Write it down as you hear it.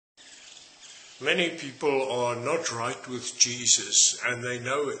Many people are not right with Jesus, and they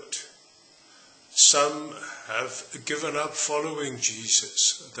know it. Some have given up following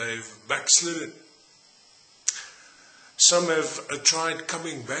Jesus. They've backslidden. Some have tried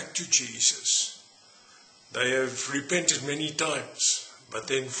coming back to Jesus. They have repented many times, but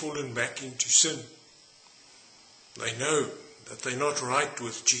then fallen back into sin. They know that they're not right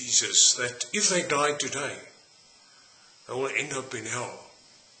with Jesus, that if they die today, they will end up in hell.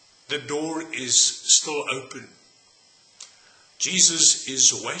 The door is still open. Jesus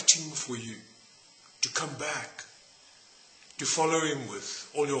is waiting for you to come back, to follow him with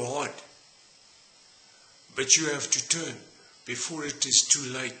all your heart. But you have to turn before it is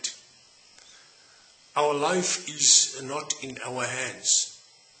too late. Our life is not in our hands.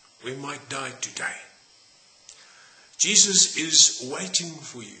 We might die today. Jesus is waiting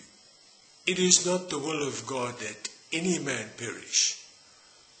for you. It is not the will of God that any man perish,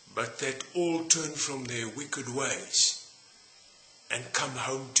 but that all turn from their wicked ways and come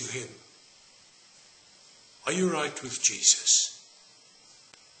home to him. Are you right with Jesus?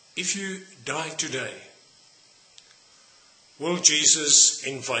 If you die today, will Jesus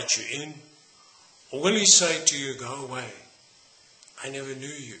invite you in? Or will he say to you, go away, I never knew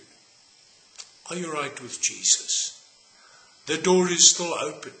you? Are you right with Jesus? The door is still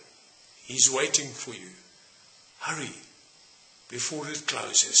open. He's waiting for you. Hurry before it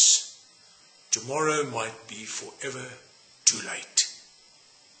closes. Tomorrow might be forever too late.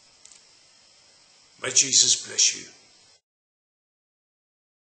 May Jesus bless you.